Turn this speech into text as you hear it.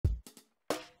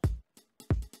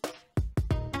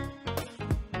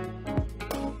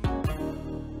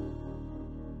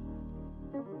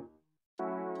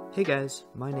Hey guys,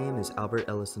 my name is Albert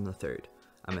Ellison III.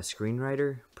 I'm a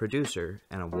screenwriter, producer,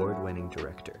 and award-winning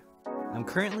director. I'm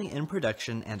currently in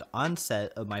production and on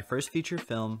set of my first feature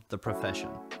film, The Profession.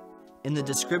 In the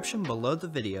description below the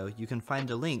video, you can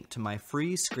find a link to my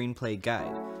free screenplay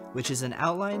guide, which is an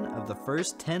outline of the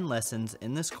first 10 lessons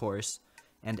in this course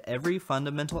and every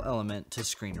fundamental element to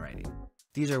screenwriting.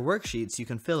 These are worksheets you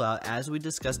can fill out as we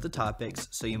discuss the topics,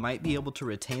 so you might be able to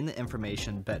retain the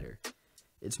information better.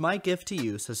 It's my gift to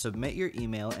you, so submit your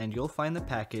email and you'll find the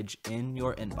package in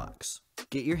your inbox.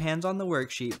 Get your hands on the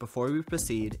worksheet before we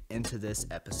proceed into this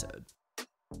episode.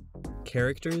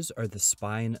 Characters are the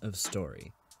spine of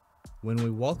story. When we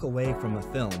walk away from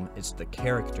a film, it's the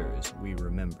characters we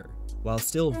remember. While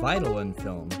still vital in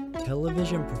film,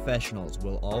 television professionals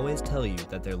will always tell you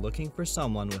that they're looking for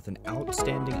someone with an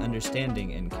outstanding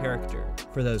understanding in character,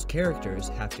 for those characters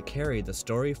have to carry the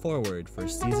story forward for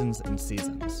seasons and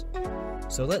seasons.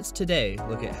 So let's today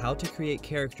look at how to create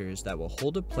characters that will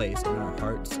hold a place in our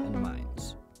hearts and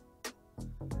minds.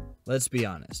 Let's be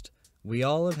honest, we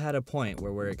all have had a point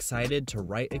where we're excited to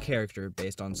write a character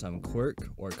based on some quirk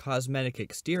or cosmetic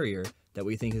exterior that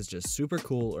we think is just super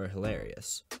cool or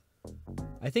hilarious.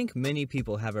 I think many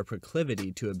people have a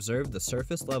proclivity to observe the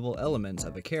surface level elements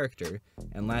of a character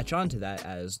and latch onto that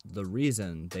as the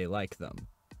reason they like them.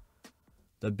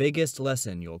 The biggest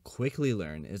lesson you'll quickly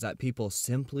learn is that people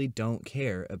simply don't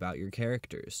care about your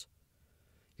characters.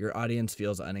 Your audience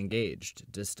feels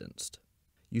unengaged, distanced.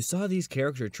 You saw these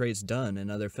character traits done in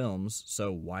other films,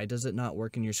 so why does it not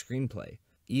work in your screenplay?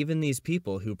 Even these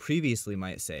people who previously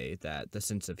might say that the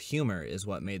sense of humor is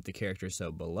what made the character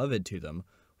so beloved to them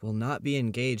will not be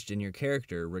engaged in your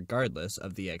character regardless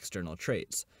of the external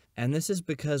traits. And this is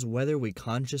because whether we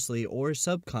consciously or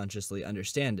subconsciously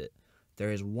understand it,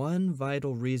 there is one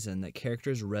vital reason that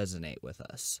characters resonate with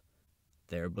us: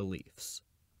 their beliefs.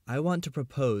 I want to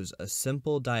propose a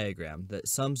simple diagram that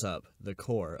sums up the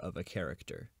core of a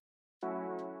character.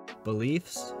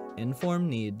 Beliefs inform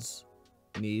needs,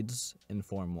 needs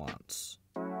inform wants.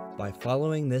 By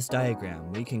following this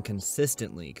diagram, we can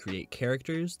consistently create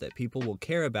characters that people will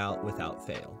care about without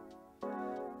fail.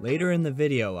 Later in the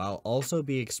video, I'll also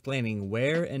be explaining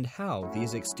where and how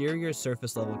these exterior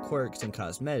surface level quirks and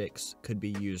cosmetics could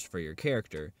be used for your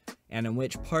character, and in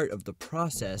which part of the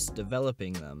process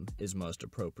developing them is most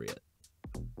appropriate.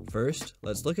 First,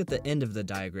 let's look at the end of the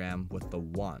diagram with the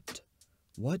want.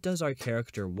 What does our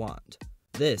character want?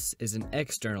 This is an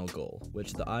external goal,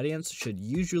 which the audience should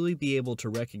usually be able to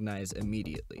recognize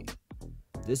immediately.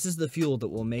 This is the fuel that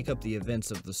will make up the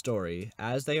events of the story,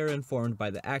 as they are informed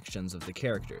by the actions of the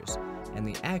characters, and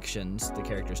the actions the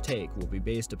characters take will be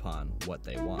based upon what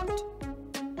they want.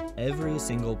 Every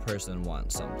single person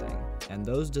wants something, and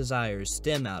those desires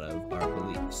stem out of our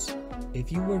beliefs.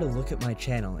 If you were to look at my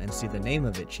channel and see the name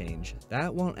of it change,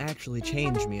 that won't actually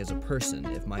change me as a person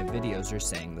if my videos are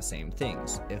saying the same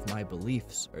things, if my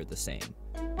beliefs are the same.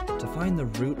 To find the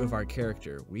root of our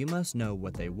character, we must know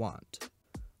what they want.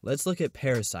 Let's look at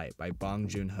Parasite by Bong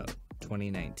Joon-ho,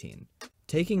 2019.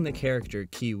 Taking the character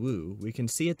Ki-woo, we can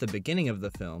see at the beginning of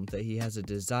the film that he has a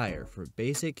desire for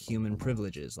basic human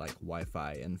privileges like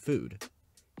Wi-Fi and food.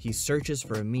 He searches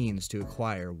for a means to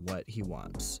acquire what he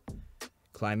wants,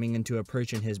 climbing into a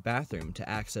perch in his bathroom to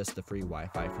access the free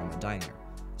Wi-Fi from a diner,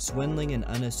 swindling an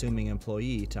unassuming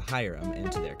employee to hire him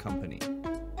into their company.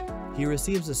 He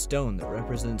receives a stone that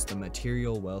represents the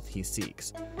material wealth he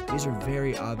seeks. These are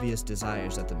very obvious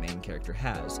desires that the main character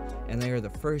has, and they are the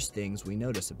first things we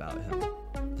notice about him.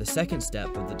 The second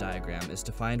step of the diagram is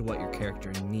to find what your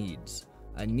character needs.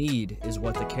 A need is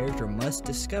what the character must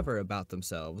discover about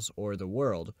themselves or the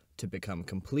world to become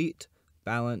complete,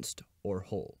 balanced, or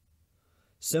whole.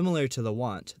 Similar to the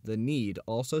want, the need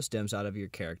also stems out of your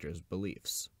character's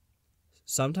beliefs.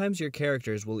 Sometimes your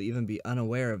characters will even be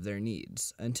unaware of their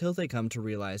needs until they come to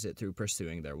realize it through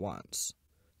pursuing their wants.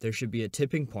 There should be a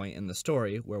tipping point in the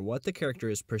story where what the character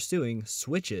is pursuing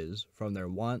switches from their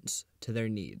wants to their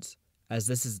needs, as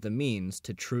this is the means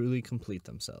to truly complete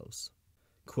themselves.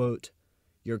 Quote,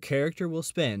 "Your character will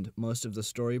spend most of the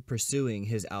story pursuing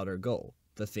his outer goal,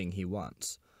 the thing he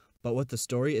wants. But what the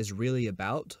story is really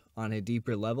about, on a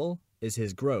deeper level, is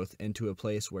his growth into a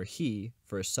place where he,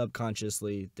 first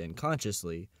subconsciously, then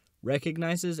consciously,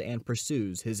 recognizes and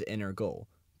pursues his inner goal,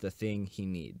 the thing he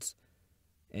needs."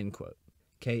 End quote.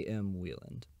 K.M.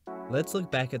 Wieland. Let's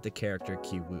look back at the character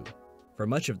Ki-woo. For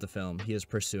much of the film, he is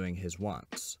pursuing his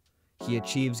wants. He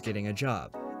achieves getting a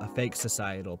job, a fake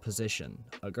societal position,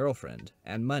 a girlfriend,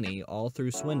 and money all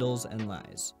through swindles and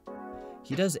lies.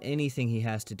 He does anything he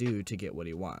has to do to get what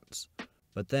he wants.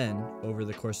 But then, over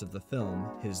the course of the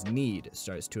film, his need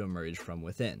starts to emerge from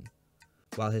within.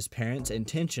 While his parents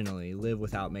intentionally live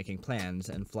without making plans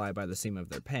and fly by the seam of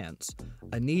their pants,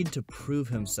 a need to prove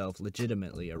himself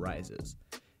legitimately arises.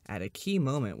 At a key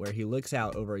moment where he looks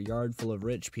out over a yard full of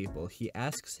rich people, he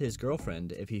asks his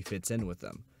girlfriend if he fits in with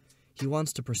them. He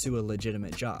wants to pursue a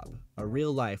legitimate job, a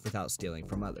real life without stealing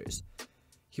from others.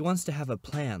 He wants to have a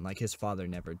plan like his father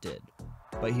never did,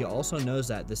 but he also knows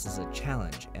that this is a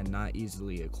challenge and not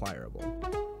easily acquirable.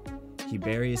 He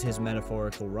buries his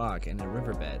metaphorical rock in a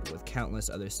riverbed with countless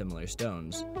other similar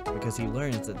stones because he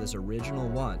learns that this original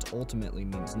want ultimately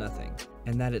means nothing,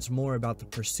 and that it's more about the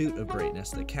pursuit of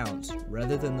greatness that counts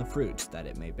rather than the fruits that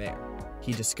it may bear.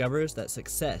 He discovers that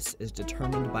success is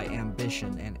determined by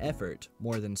ambition and effort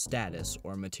more than status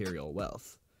or material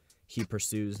wealth. He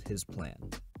pursues his plan.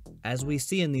 As we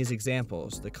see in these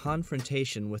examples, the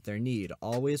confrontation with their need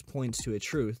always points to a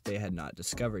truth they had not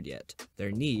discovered yet.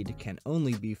 Their need can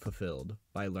only be fulfilled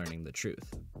by learning the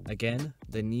truth. Again,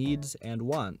 the needs and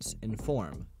wants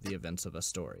inform the events of a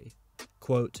story.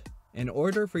 Quote, "In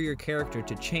order for your character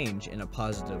to change in a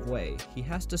positive way, he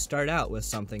has to start out with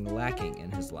something lacking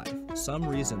in his life, some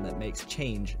reason that makes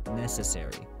change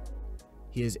necessary.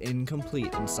 He is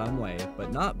incomplete in some way,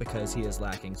 but not because he is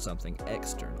lacking something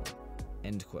external."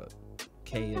 End quote.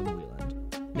 K.M.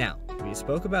 Wieland. Now, we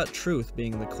spoke about truth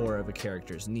being the core of a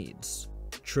character's needs.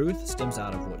 Truth stems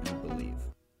out of what you believe.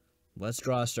 Let's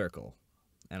draw a circle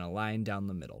and a line down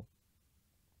the middle.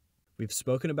 We've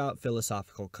spoken about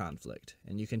philosophical conflict,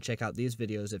 and you can check out these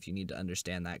videos if you need to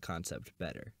understand that concept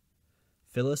better.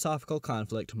 Philosophical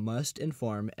conflict must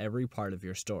inform every part of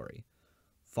your story.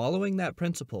 Following that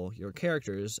principle, your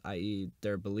characters, i.e.,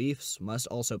 their beliefs, must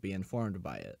also be informed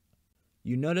by it.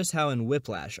 You notice how in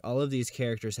Whiplash, all of these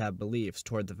characters have beliefs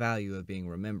toward the value of being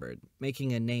remembered,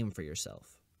 making a name for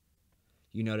yourself.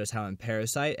 You notice how in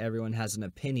Parasite, everyone has an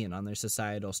opinion on their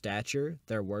societal stature,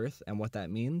 their worth, and what that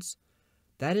means?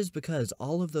 That is because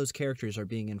all of those characters are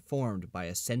being informed by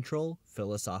a central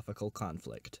philosophical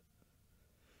conflict.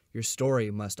 Your story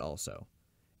must also.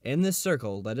 In this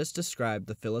circle, let us describe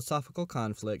the philosophical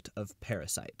conflict of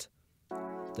Parasite.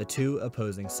 The two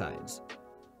opposing sides.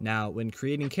 Now, when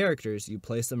creating characters, you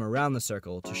place them around the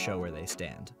circle to show where they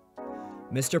stand.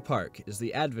 Mr. Park is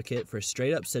the advocate for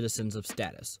straight-up citizens of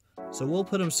status, so we'll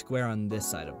put him square on this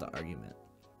side of the argument.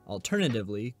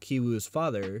 Alternatively, Ki-woo's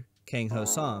father, Kang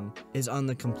Ho-song, is on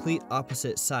the complete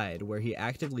opposite side where he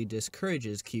actively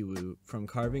discourages Ki-woo from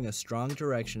carving a strong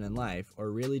direction in life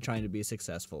or really trying to be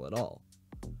successful at all.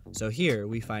 So here,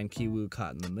 we find Ki-woo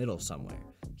caught in the middle somewhere.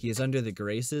 He is under the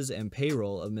graces and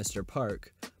payroll of Mr.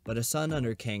 Park, but a son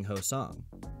under Kang Ho-song.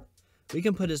 We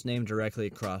can put his name directly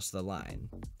across the line.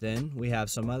 Then, we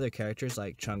have some other characters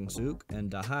like Chung-suk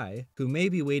and Da-hai, who may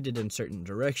be weighted in certain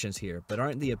directions here, but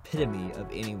aren't the epitome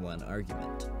of any one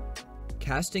argument.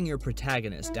 Casting your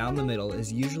protagonist down the middle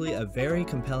is usually a very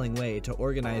compelling way to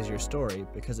organize your story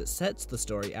because it sets the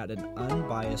story at an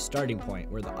unbiased starting point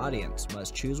where the audience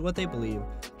must choose what they believe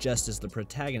just as the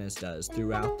protagonist does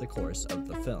throughout the course of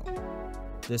the film.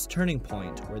 This turning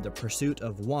point, where the pursuit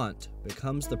of want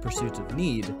becomes the pursuit of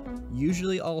need,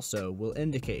 usually also will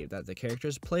indicate that the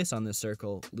character's place on this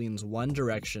circle leans one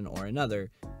direction or another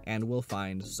and will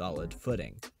find solid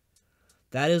footing.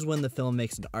 That is when the film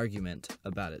makes an argument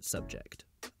about its subject.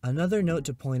 Another note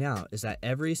to point out is that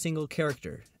every single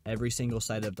character, every single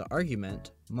side of the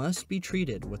argument, must be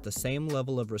treated with the same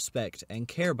level of respect and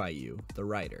care by you, the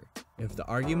writer. If the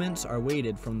arguments are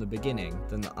weighted from the beginning,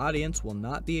 then the audience will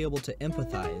not be able to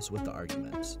empathize with the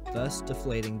arguments, thus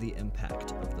deflating the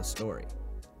impact of the story.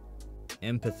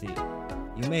 Empathy.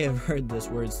 You may have heard this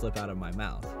word slip out of my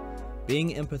mouth.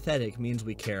 Being empathetic means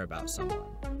we care about someone.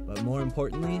 But more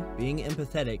importantly, being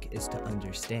empathetic is to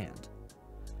understand.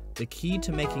 The key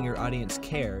to making your audience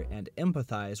care and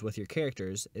empathize with your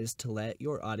characters is to let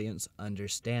your audience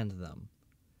understand them.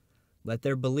 Let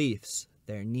their beliefs,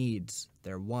 their needs,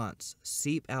 their wants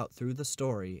seep out through the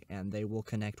story and they will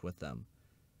connect with them.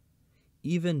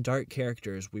 Even dark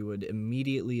characters we would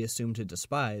immediately assume to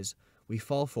despise, we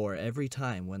fall for every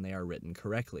time when they are written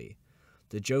correctly.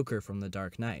 The Joker from The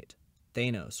Dark Knight,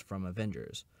 Thanos from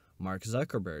Avengers, Mark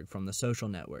Zuckerberg from The Social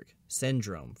Network,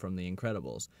 Syndrome from The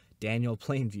Incredibles, Daniel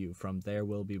Plainview from There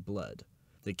Will Be Blood.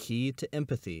 The key to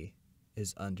empathy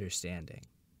is understanding.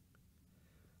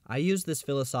 I use this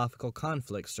philosophical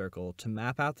conflict circle to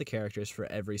map out the characters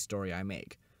for every story I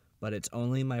make, but it's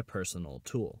only my personal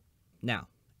tool. Now,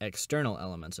 external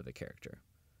elements of a character.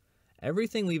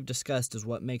 Everything we've discussed is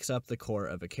what makes up the core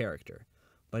of a character,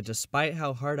 but despite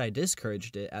how hard I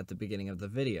discouraged it at the beginning of the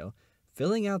video,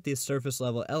 filling out these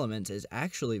surface-level elements is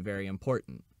actually very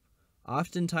important.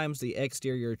 Oftentimes, the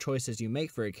exterior choices you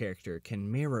make for a character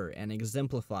can mirror and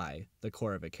exemplify the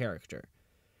core of a character.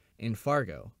 In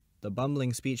Fargo, the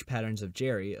bumbling speech patterns of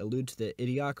Jerry allude to the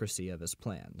idiocracy of his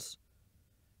plans.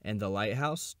 In The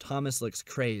Lighthouse, Thomas looks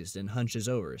crazed and hunches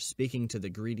over, speaking to the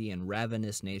greedy and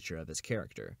ravenous nature of his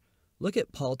character. Look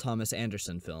at Paul Thomas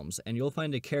Anderson films, and you'll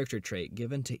find a character trait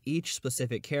given to each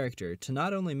specific character to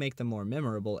not only make them more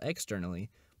memorable externally,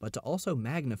 but to also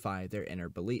magnify their inner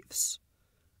beliefs.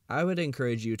 I would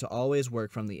encourage you to always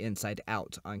work from the inside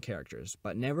out on characters,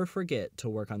 but never forget to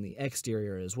work on the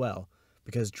exterior as well,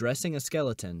 because dressing a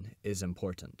skeleton is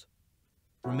important.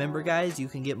 Remember guys, you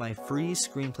can get my free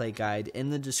screenplay guide in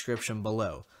the description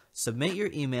below. Submit your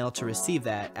email to receive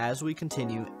that as we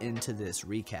continue into this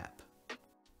recap.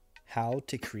 How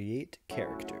to create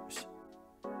characters.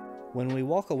 When we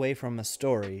walk away from a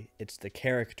story, it's the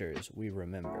characters we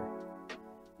remember.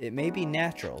 It may be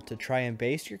natural to try and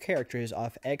base your characters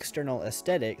off external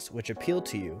aesthetics which appeal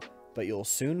to you, but you'll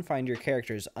soon find your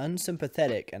characters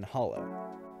unsympathetic and hollow.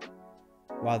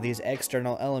 While these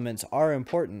external elements are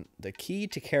important, the key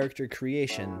to character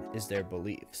creation is their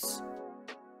beliefs.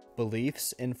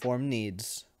 Beliefs inform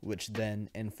needs, which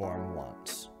then inform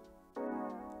wants.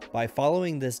 By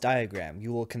following this diagram,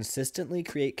 you will consistently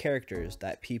create characters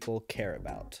that people care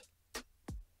about.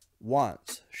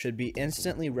 Wants should be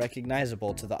instantly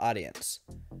recognizable to the audience.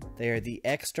 They are the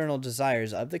external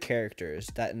desires of the characters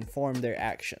that inform their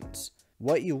actions.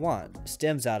 What you want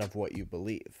stems out of what you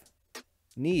believe.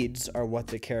 Needs are what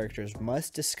the characters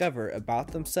must discover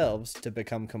about themselves to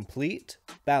become complete,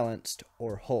 balanced,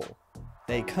 or whole.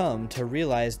 They come to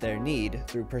realize their need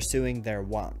through pursuing their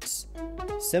wants.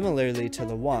 Similarly to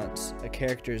the wants, a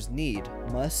character's need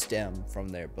must stem from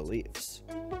their beliefs.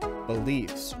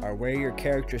 Beliefs are where your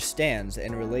character stands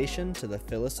in relation to the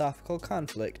philosophical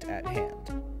conflict at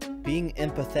hand. Being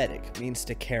empathetic means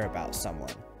to care about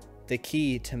someone. The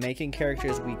key to making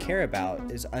characters we care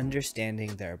about is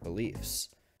understanding their beliefs.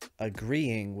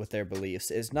 Agreeing with their beliefs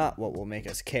is not what will make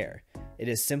us care. It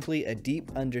is simply a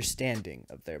deep understanding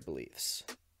of their beliefs.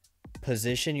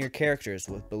 Position your characters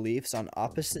with beliefs on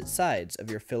opposite sides of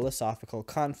your philosophical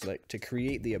conflict to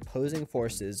create the opposing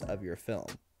forces of your film.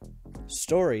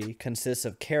 Story consists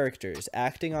of characters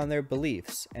acting on their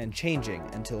beliefs and changing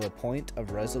until a point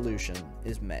of resolution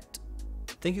is met.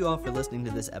 Thank you all for listening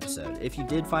to this episode. If you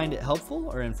did find it helpful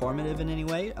or informative in any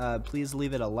way, please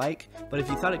leave it a like. But if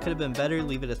you thought it could have been better,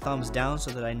 leave it a thumbs down so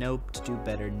that I know to do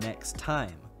better next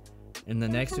time. In the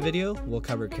next video, we'll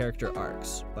cover character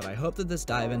arcs, but I hope that this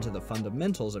dive into the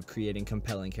fundamentals of creating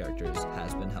compelling characters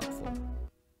has been helpful.